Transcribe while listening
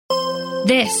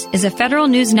This is a Federal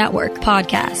News Network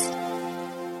podcast.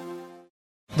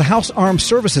 The House Armed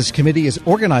Services Committee is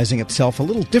organizing itself a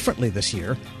little differently this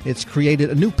year. It's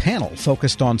created a new panel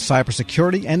focused on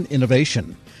cybersecurity and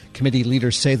innovation. Committee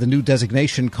leaders say the new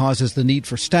designation causes the need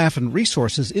for staff and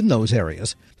resources in those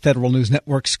areas. Federal News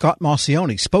Network's Scott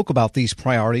Maucione spoke about these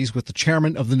priorities with the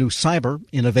chairman of the new Cyber,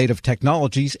 Innovative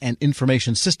Technologies and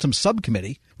Information Systems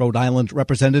Subcommittee, Rhode Island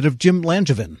Representative Jim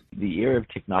Langevin. The area of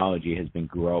technology has been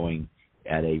growing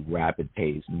at a rapid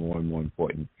pace, more and more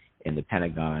important in the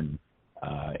Pentagon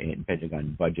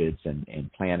budgets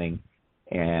and planning.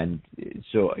 And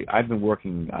so I've been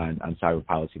working on cyber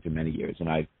policy for many years, and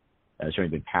I've certainly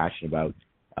been passionate about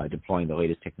deploying the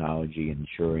latest technology and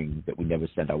ensuring that we never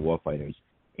send our warfighters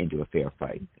into a fair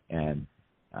fight. And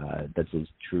that's as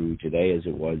true today as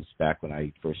it was back when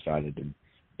I first started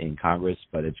in Congress,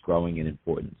 but it's growing in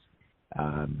importance.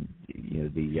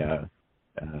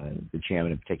 The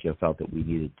chairman in particular felt that we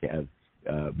needed to have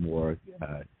more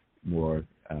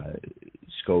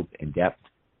scope and depth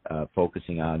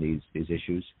focusing on these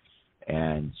issues.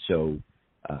 And so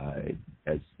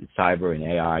as cyber and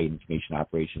AI and information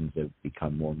operations have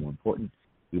become more and more important,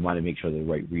 we want to make sure the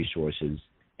right resources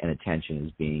and attention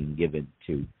is being given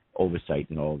to oversight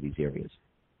in all of these areas.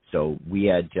 So we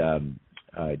had,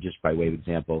 just by way of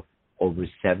example, over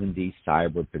 70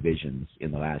 cyber provisions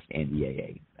in the last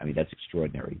NDAA. I mean, that's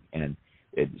extraordinary. And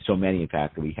so many, in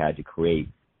fact, that we had to create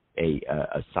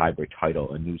a cyber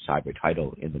title, a new cyber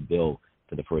title in the bill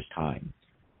for the first time.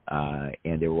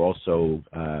 And there were also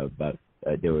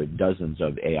there were dozens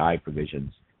of AI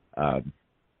provisions.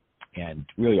 And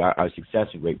really our success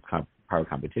in great power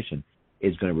competition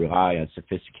is going to rely on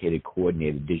sophisticated,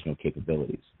 coordinated digital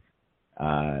capabilities.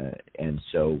 And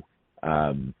so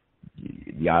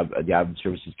the Armed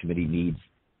Services Committee needs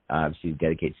to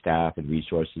dedicate staff and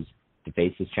resources to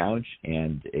face this challenge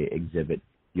and exhibit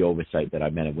the oversight that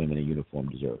our men and women in uniform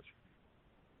deserve.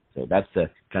 So that's the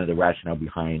kind of the rationale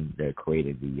behind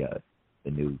creating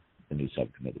the new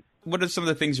subcommittee. What are some of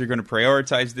the things you're going to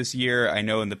prioritize this year? I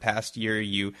know in the past year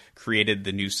you created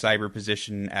the new cyber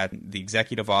position at the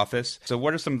executive office. So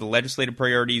what are some of the legislative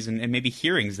priorities and maybe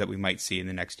hearings that we might see in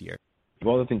the next year?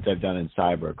 One of the things I've done in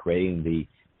cyber, creating the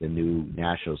new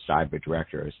National Cyber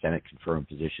Director, a Senate-confirmed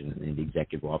position in the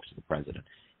Executive Office of the President,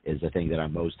 is the thing that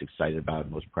I'm most excited about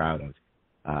and most proud of,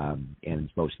 and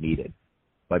it's most needed.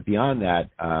 But beyond that,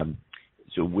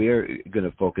 so we're going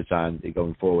to focus on,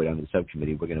 going forward on the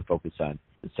subcommittee, we're going to focus on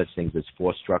such things as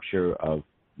force structure of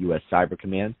U.S. Cyber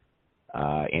Command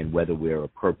and whether we're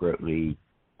appropriately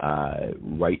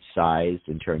right-sized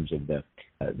in terms of the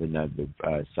number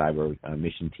of cyber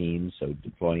mission teams, so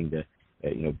deploying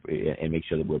and make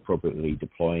sure that we're appropriately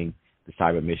deploying the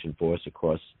cyber mission force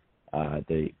across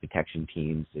the protection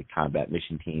teams, the combat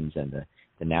mission teams, and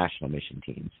the national mission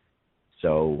teams.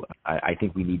 So I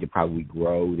think we need to probably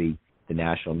grow the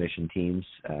national mission teams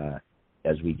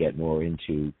as we get more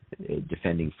into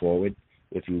defending forward,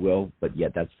 if you will. But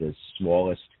yet that's the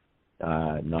smallest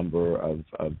number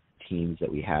of teams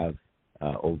that we have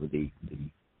over the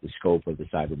scope of the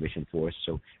cyber mission force.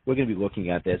 So we're going to be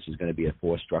looking at this. There's going to be a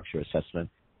force structure assessment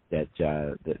that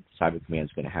Cyber Command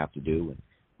is going to have to do, and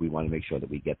we want to make sure that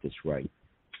we get this right.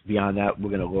 Beyond that,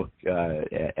 we're going to look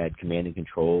at command and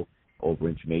control over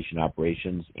information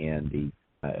operations and the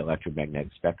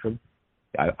electromagnetic spectrum.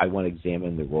 I want to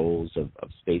examine the roles of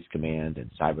Space Command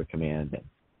and Cyber Command and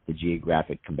the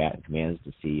geographic combatant commands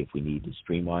to see if we need to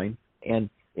streamline. And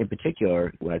in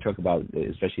particular, when I talk about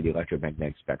especially the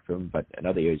electromagnetic spectrum, but in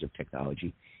other areas of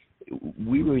technology,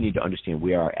 we really need to understand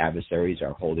where our adversaries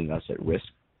are holding us at risk,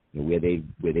 where they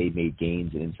made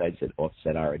gains and insights that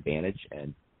offset our advantage,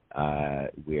 and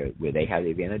where they have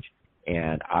the advantage.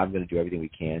 And I'm going to do everything we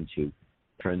can to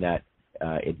turn that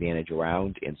advantage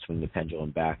around and swing the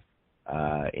pendulum back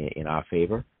in our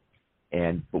favor.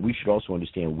 But we should also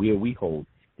understand where we hold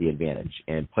the advantage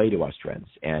and play to our strengths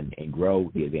and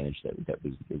grow the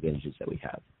advantages that we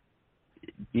have.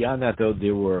 Beyond that, though,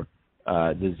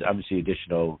 there's obviously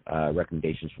additional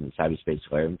recommendations from the Cyberspace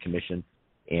Solarium Commission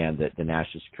and the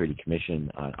National Security Commission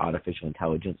on Artificial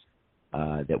Intelligence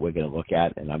that we're going to look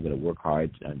at, and I'm going to work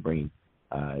hard on bringing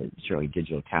certainly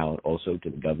digital talent also to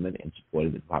the government and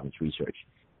supporting the department's research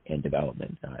and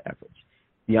development efforts.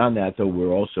 Beyond that, though,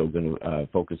 we're also going to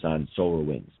focus on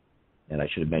SolarWinds, and I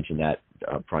should have mentioned that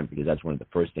up front because that's one of the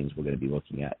first things we're going to be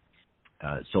looking at.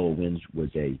 SolarWinds was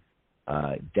a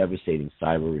devastating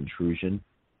cyber intrusion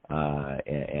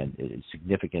and a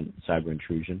significant cyber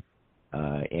intrusion,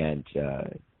 and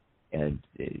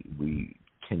we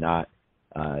cannot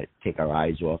take our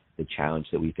eyes off the challenge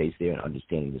that we face there and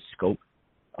understanding the scope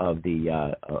of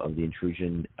the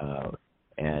intrusion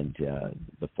and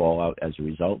the fallout as a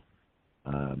result.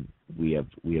 We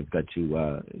have got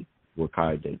to work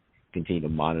hard to continue to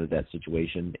monitor that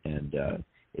situation, and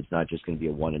it's not just going to be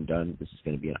a one and done. This is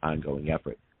going to be an ongoing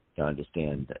effort to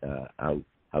understand how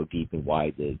deep and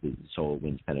wide the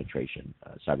SolarWinds penetration,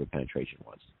 cyber penetration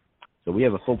was. So we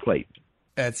have a full plate.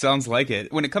 It sounds like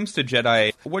it. When it comes to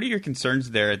JEDI, what are your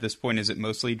concerns there at this point? Is it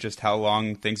mostly just how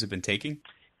long things have been taking?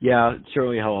 Yeah,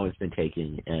 certainly how long it's been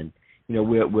taking, and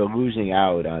we're losing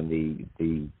out on the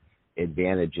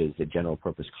advantages that general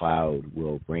purpose cloud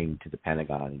will bring to the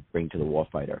Pentagon, bring to the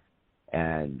warfighter,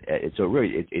 and so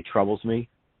it troubles me.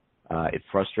 It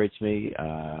frustrates me.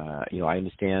 I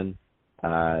understand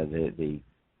this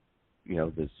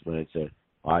when it's a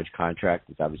large contract.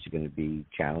 There's obviously going to be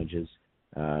challenges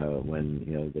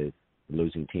when the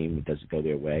losing team doesn't go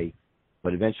their way.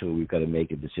 But eventually, we've got to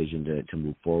make a decision to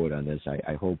move forward on this.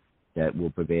 I hope that we'll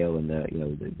prevail and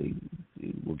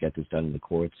we'll get this done in the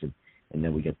courts, and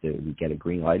then we get it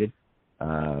green lighted.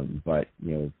 But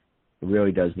it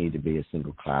really does need to be a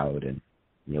single cloud, and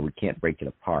we can't break it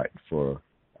apart for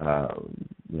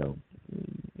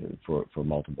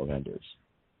multiple vendors.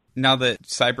 Now that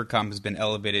Cybercom has been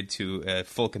elevated to a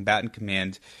full combatant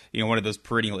command, one of those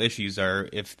perennial issues are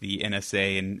if the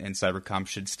NSA and Cybercom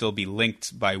should still be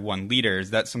linked by one leader.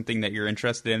 Is that something that you're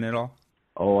interested in at all?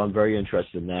 Oh, I'm very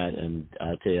interested in that, and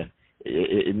I'll tell you,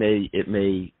 it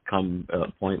may come a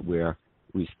point where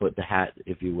we split the hat,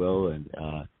 if you will, and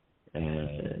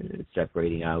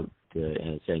separating out the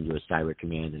NSA and U.S. Cyber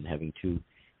Command and having two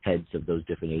heads of those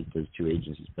two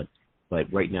agencies. But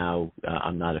right now,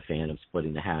 I'm not a fan of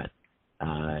splitting the hat,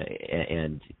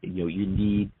 and you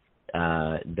need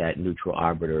that neutral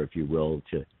arbiter, if you will,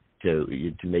 to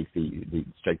make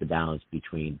strike the balance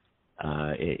between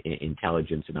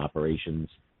intelligence and operations.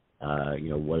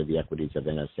 What are the equities of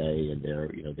NSA and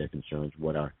their concerns?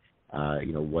 What's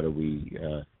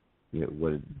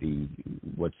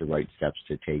the right steps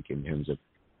to take in terms of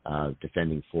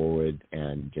defending forward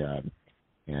and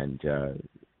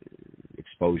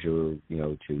exposure,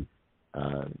 to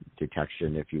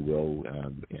detection, if you will,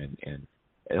 and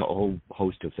a whole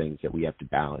host of things that we have to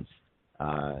balance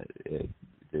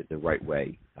the right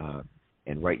way.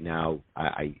 And right now,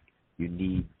 you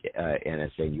need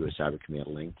NSA and U.S. Cyber Command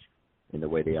linked in the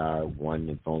way they are. One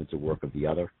informs the work of the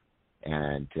other,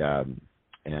 and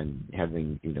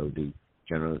having the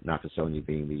General Nakasone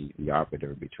being the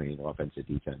arbiter between offense and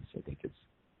defense, I think is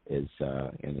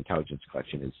and intelligence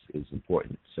collection is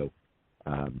important. So,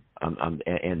 and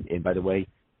by the way,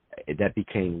 that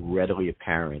became readily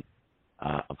apparent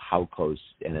of how close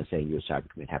NSA and U.S. Cyber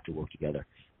Command have to work together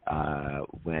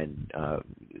when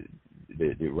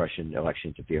the Russian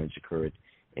election interference occurred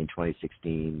in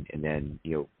 2016, and then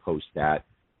post that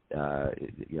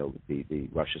the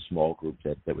Russia small group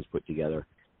that was put together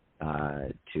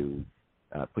to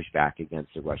push back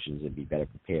against the Russians and be better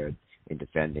prepared in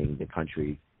defending the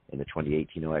country in the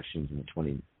 2018 elections and the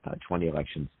 2020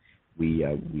 elections. We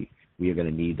are going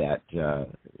to need that to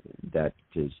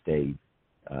stay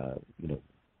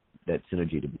that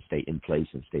synergy to stay in place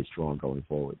and stay strong going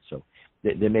forward. So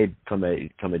there may come a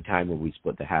time when we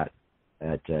split the hat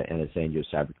at NSA and U.S.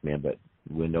 Cyber Command, but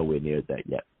we're nowhere near that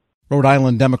yet. Rhode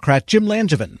Island Democrat Jim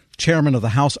Langevin, chairman of the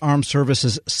House Armed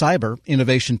Services Cyber,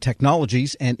 Innovation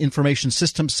Technologies, and Information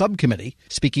Systems Subcommittee,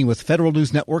 speaking with Federal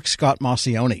News Network's Scott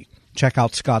Maucione. Check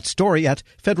out Scott's story at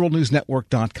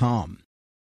federalnewsnetwork.com.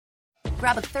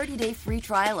 Grab a 30-day free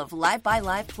trial of Live by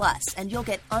Live Plus, and you'll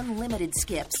get unlimited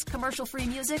skips, commercial-free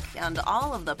music, and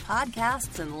all of the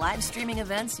podcasts and live streaming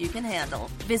events you can handle.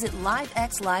 Visit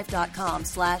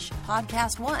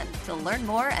livexlive.com/podcast1 to learn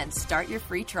more and start your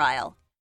free trial.